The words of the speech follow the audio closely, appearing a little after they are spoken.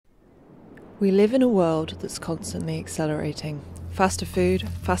We live in a world that's constantly accelerating. Faster food,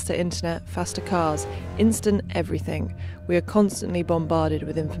 faster internet, faster cars, instant everything. We are constantly bombarded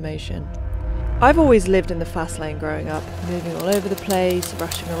with information. I've always lived in the fast lane growing up, moving all over the place,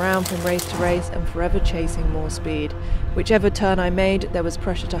 rushing around from race to race and forever chasing more speed. Whichever turn I made, there was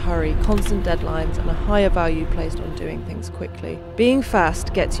pressure to hurry, constant deadlines and a higher value placed on doing things quickly. Being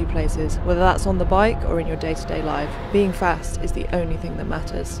fast gets you places, whether that's on the bike or in your day-to-day life. Being fast is the only thing that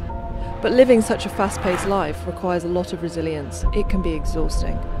matters. But living such a fast-paced life requires a lot of resilience. It can be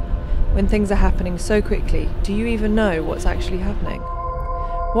exhausting. When things are happening so quickly, do you even know what's actually happening?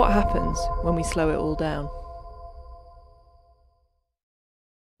 What happens when we slow it all down?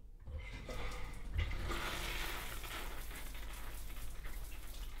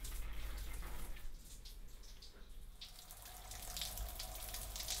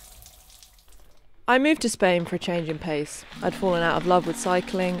 I moved to Spain for a change in pace. I'd fallen out of love with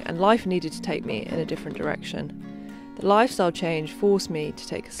cycling and life needed to take me in a different direction. The lifestyle change forced me to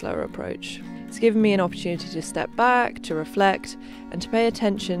take a slower approach. It's given me an opportunity to step back, to reflect, and to pay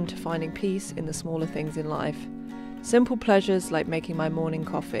attention to finding peace in the smaller things in life. Simple pleasures like making my morning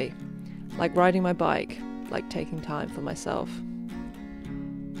coffee, like riding my bike, like taking time for myself.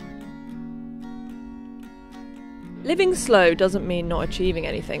 Living slow doesn't mean not achieving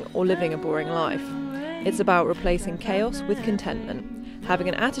anything or living a boring life. It's about replacing chaos with contentment, having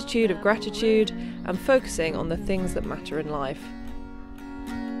an attitude of gratitude and focusing on the things that matter in life.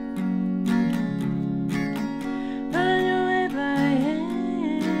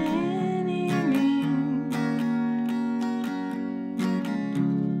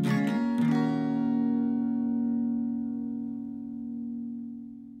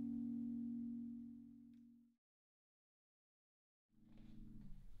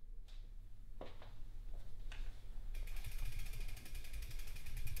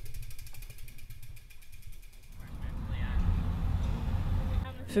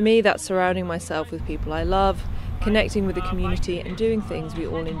 For me, that's surrounding myself with people I love, connecting with the community and doing things we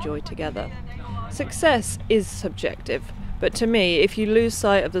all enjoy together. Success is subjective, but to me, if you lose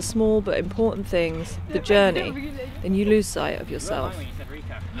sight of the small but important things, the journey, then you lose sight of yourself. Is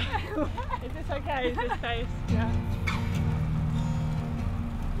this okay? Is this space? Yeah.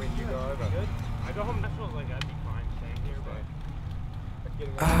 When you go over? Good. I go home natural, like I'd be fine staying here,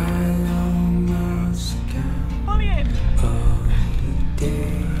 but... I almost got Pull in!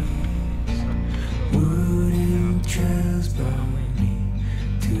 wooden trails brought me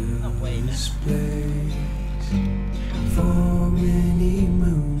to this place. For many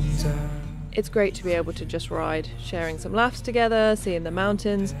moons It's great to be able to just ride, sharing some laughs together, seeing the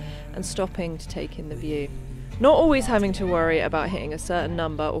mountains, and stopping to take in the view. Not always having to worry about hitting a certain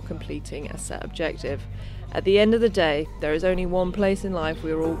number or completing a set objective. At the end of the day, there is only one place in life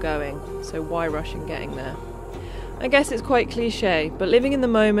we are all going, so why rush in getting there? I guess it's quite cliche, but living in the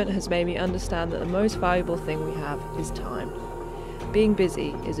moment has made me understand that the most valuable thing we have is time. Being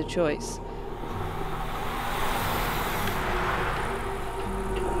busy is a choice.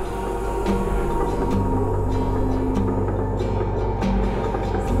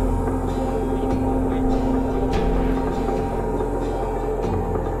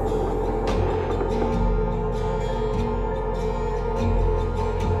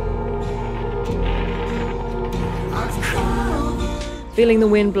 Feeling the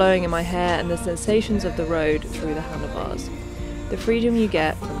wind blowing in my hair and the sensations of the road through the handlebars. The freedom you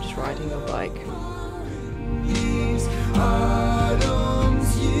get from just riding your bike.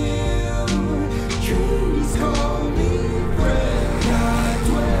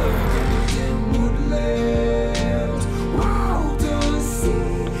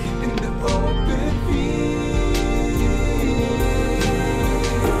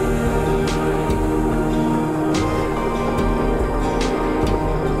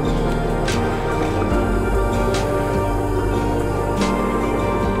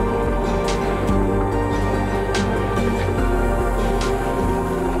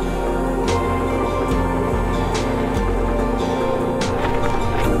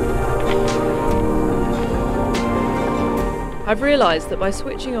 I've realised that by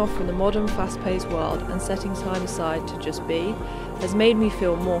switching off from the modern fast-paced world and setting time aside to just be, has made me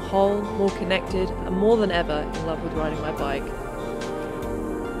feel more whole, more connected and more than ever in love with riding my bike.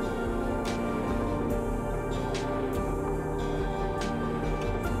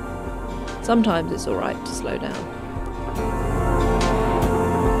 Sometimes it's alright to slow down.